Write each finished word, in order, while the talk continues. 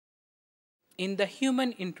in the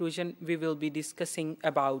human intrusion, we will be discussing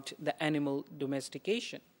about the animal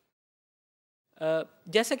domestication.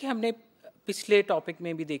 जैसा कि हमने पिछले टॉपिक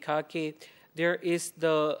में भी देखा कि there is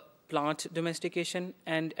the plant domestication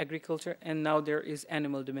and agriculture, and now there is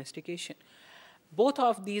animal domestication. Both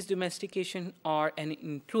of these domestication are an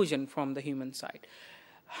intrusion from the human side.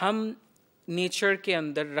 हम nature के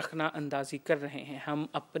अंदर रखना अंदाजी कर रहे हैं, हम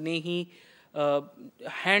अपने ही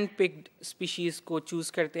हैंड पिक्ड स्पीशीज़ को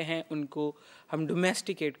चूज़ करते हैं, उनको हम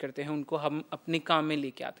डोमेस्टिकेट करते हैं, उनको हम अपने काम में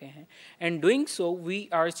लेके आते हैं. And doing so we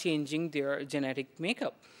are changing their genetic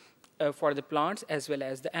makeup for the plants as well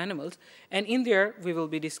as the animals. And in there, we will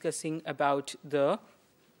be discussing about the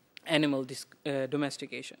animal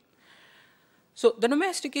domestication. So the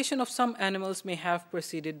domestication of some animals may have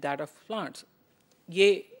preceded that of plants. ये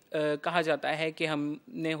कहा जाता है कि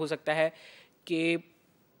हमने हो सकता है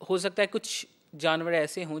कुछ जानवर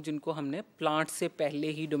ऐसे हों जिनको हमने प्लांट से पहले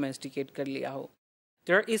ही डोमेस्टिकेट कर लिया हो.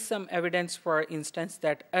 There is some evidence, for instance,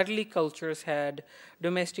 that early cultures had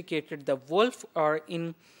domesticated the wolf, or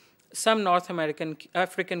in some North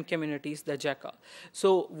African communities, the jackal.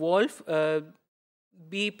 So wolf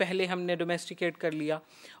भी पहले हमने domesticate कर लिया,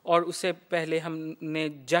 और उससे पहले हमने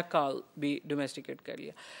jackal भी domesticate कर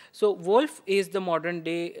लिया. So wolf is the modern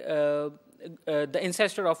day, the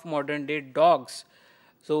ancestor of modern day dogs.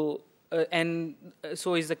 So and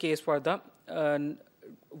so is the case for the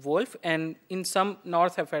wolf, and in some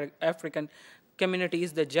North African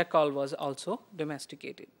communities, the jackal was also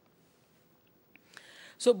domesticated.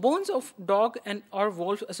 So bones of dog and or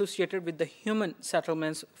wolf associated with the human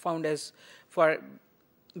settlements found as far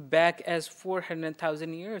back as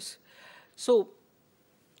 400,000 years. So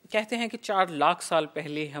कहते हैं कि 4 लाख साल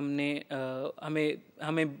पहले हमें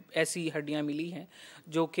ऐसी हड्डियां मिली हैं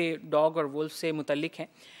जो कि डॉग और वुल्फ से मुतल्लिक हैं.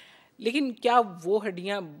 लेकिन क्या वो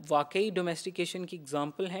हड्डियां वाकई डोमेस्टिकेशन की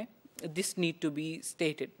एग्जाम्पल हैं? This need to be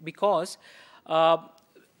stated because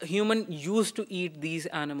human used to eat these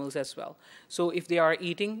animals as well. So if they are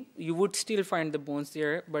eating, you would still find the bones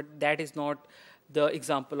there, but that is not the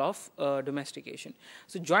example of domestication.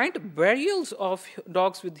 So joint burials of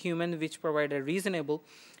dogs with humans, which provide a reasonable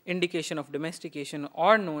indication of domestication,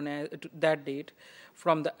 are known as that date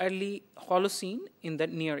from the early Holocene in the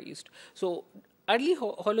Near East. So early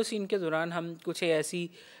Holocene के दौरान हम कुछ ऐसी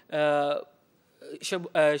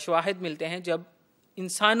शवाहिद मिलते हैं जब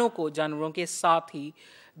इंसानों को जानवरों के साथ ही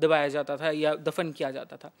दबाया जाता था या दफन किया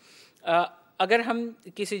जाता था. अगर हम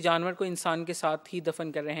किसी जानवर को इंसान के साथ ही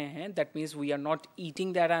दफन कर रहे हैं, that means we are not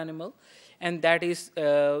eating that animal, and that is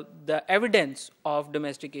the evidence of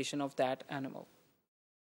domestication of that animal.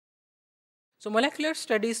 So molecular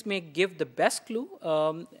studies may give the best clue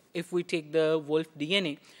if we take the wolf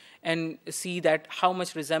DNA and see that how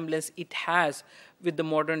much resemblance it has with the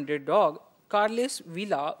modern day dog. Carlos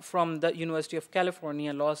Vila from the University of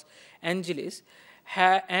California, Los Angeles,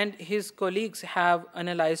 and his colleagues have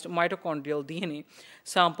analyzed mitochondrial DNA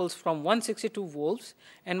samples from 162 wolves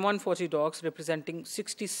and 140 dogs representing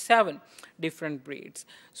 67 different breeds.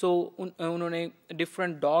 So उन्होंने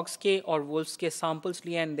different dogs के और wolves के samples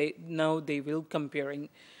लिए, and now they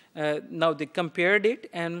compared it,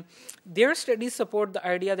 and their studies support the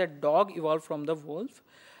idea that dog evolved from the wolf.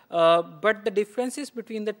 But the differences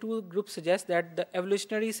between the two groups suggest that the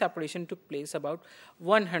evolutionary separation took place about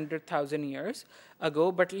 100,000 years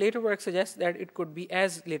ago, but later work suggests that it could be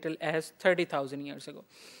as little as 30,000 years ago.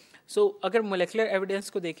 So अगर molecular evidence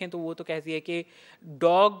को देखें तो वो तो कहती है कि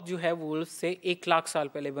dog जो है wolf से 1 लाख साल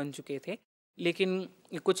पहले बन चुके थे, लेकिन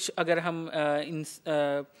कुछ अगर हम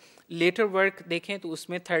later work देखें तो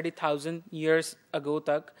उसमें 30,000 years ago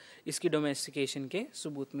तक इसकी domestication के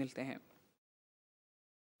सबूत मिलते हैं.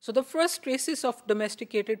 So the first traces of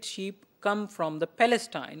domesticated sheep come from the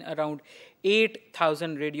Palestine around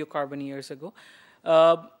 8,000 radiocarbon years ago.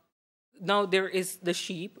 Now there is the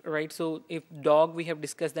sheep, right? So if dog we have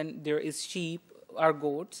discussed, then there is sheep or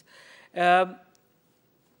goats.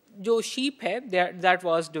 जो sheep है, that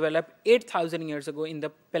was developed 8,000 years ago in the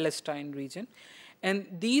Palestine region. And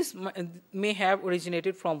these may have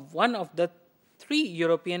originated from one of the 3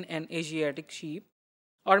 European and Asiatic sheep,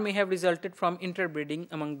 or may have resulted from interbreeding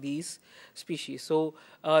among these species. So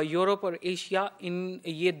Europe और Asia, इन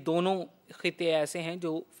ये दोनों खिते ऐसे हैं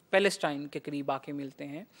जो Palestine के करीब आके मिलते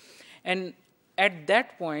हैं. And at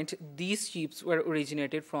that point, these sheep were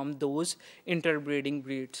originated from those interbreeding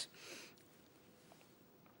breeds.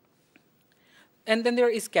 And then there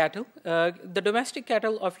is cattle. The domestic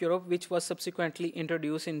cattle of Europe, which was subsequently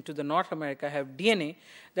introduced into the North America, have DNA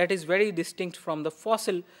that is very distinct from the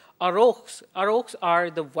fossil aurochs. Aurochs are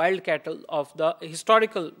the wild cattle of the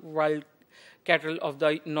historical wild cattle of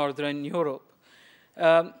the Northern Europe.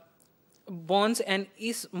 bones and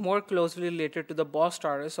is more closely related to the Bos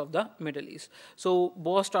taurus of the Middle East. So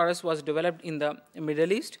Bos taurus was developed in the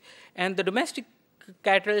Middle East, and the domestic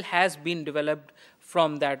cattle has been developed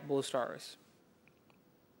from that Bos taurus.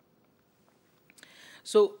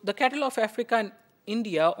 So the cattle of Africa and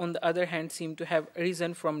India, on the other hand, seem to have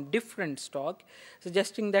arisen from different stock,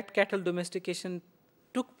 suggesting that cattle domestication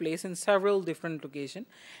took place in several different locations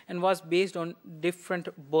and was based on different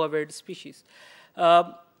bovid species.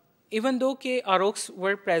 Even though aurochs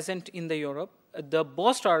were present in the Europe, the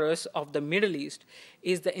Bos taurus of the Middle East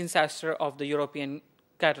is the ancestor of the European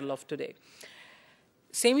cattle of today.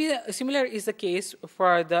 Similar is the case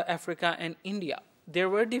for the Africa and India. There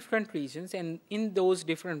were different regions, and in those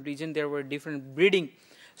different regions there were different breeding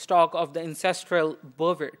stock of the ancestral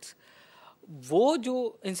bovids. वो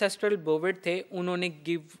जो ancestral bovid थे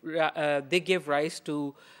उन्होंने they gave rise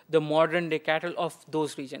to the modern day cattle of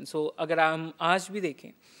those regions. So अगर हम आज भी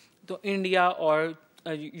देखें तो इंडिया और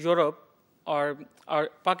यूरोप और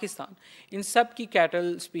पाकिस्तान इन सब की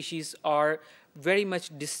cattle species are very much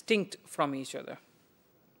distinct from each other.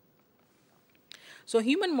 So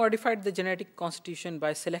human modified the genetic constitution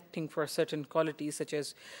by selecting for certain qualities such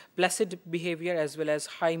as placid behavior as well as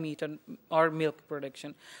high meat or milk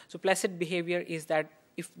production. So placid behavior is that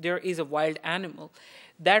if there is a wild animal,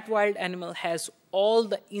 that wild animal has all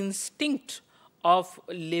the instinct of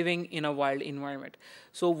living in a wild environment.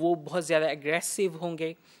 So वो बहुत ज़्यादा aggressive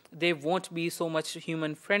होंगे, they won't be so much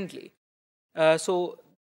human friendly. So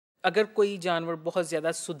अगर कोई जानवर बहुत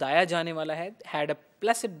ज़्यादा सुदाया जाने वाला है, had a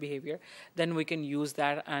placid behavior, then we can use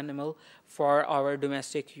that animal for our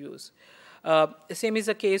domestic use. Same is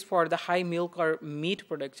the case for the high milk or meat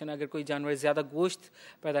production. अगर कोई जानवर ज़्यादा गोश्त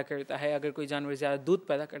पैदा करता है, अगर कोई जानवर ज़्यादा दूध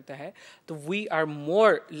पैदा करता है, तो we are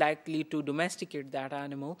more likely to domesticate that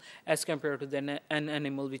animal as compared to an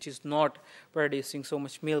animal which is not producing so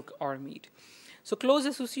much milk or meat. So close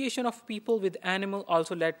association of people with animal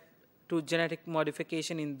also led to genetic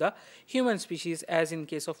modification in the human species, as in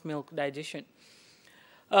case of milk digestion.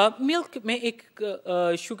 Milk में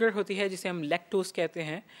एक sugar होती है जिसे हम lactose कहते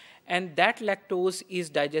हैं, and that lactose is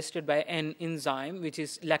digested by an enzyme which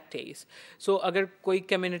is lactase. So अगर कोई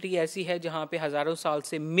community ऐसी है जहाँ पे हज़ारों साल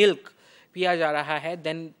से milk पिया जा रहा है,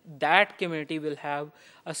 then that community will have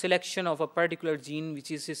a selection of a particular gene which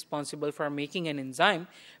is responsible for making an enzyme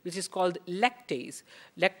which is called lactase.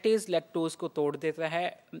 Lactase lactose को तोड़ देता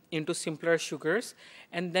है into simpler sugars,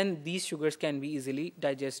 and then these sugars can be easily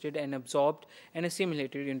digested and absorbed and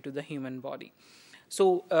assimilated into the human body.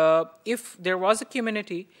 So if there was a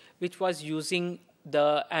community which was using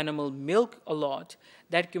the animal milk a lot,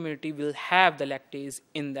 that community will have the lactase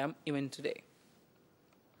in them even today.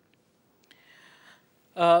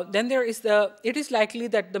 Then there is it is likely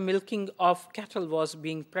that the milking of cattle was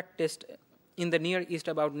being practiced in the Near East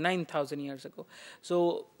about 9,000 years ago.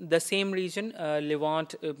 So the same region,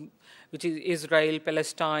 Levant, which is Israel,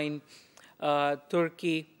 Palestine,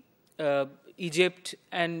 Turkey, Egypt,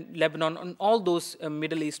 and Lebanon, and all those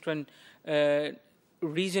Middle Eastern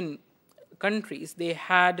region countries, they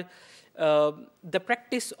had the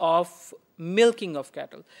practice of milking of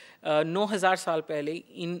cattle. 9,000 साल पहले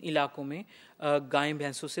इन इलाकों में गाय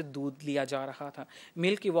भैंसों से दूध लिया जा रहा था.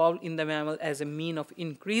 Milk evolved in the mammal as a mean of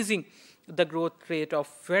increasing the growth rate of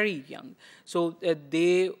very young. So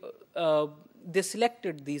they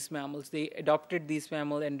selected these mammals, they adopted these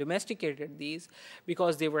mammals and domesticated these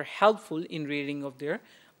because they were helpful in rearing of their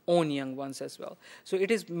own young ones as well. So it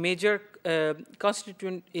is major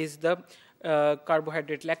constituent is the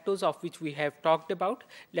carbohydrate lactose, of which we have talked about.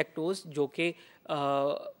 Lactose जो कि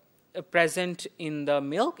present in the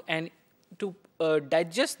milk, and to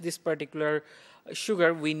digest this particular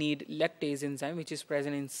sugar we need lactase enzyme which is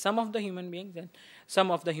present in some of the human beings, and some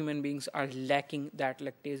of the human beings are lacking that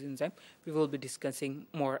lactase enzyme. We will be discussing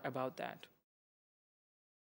more about that.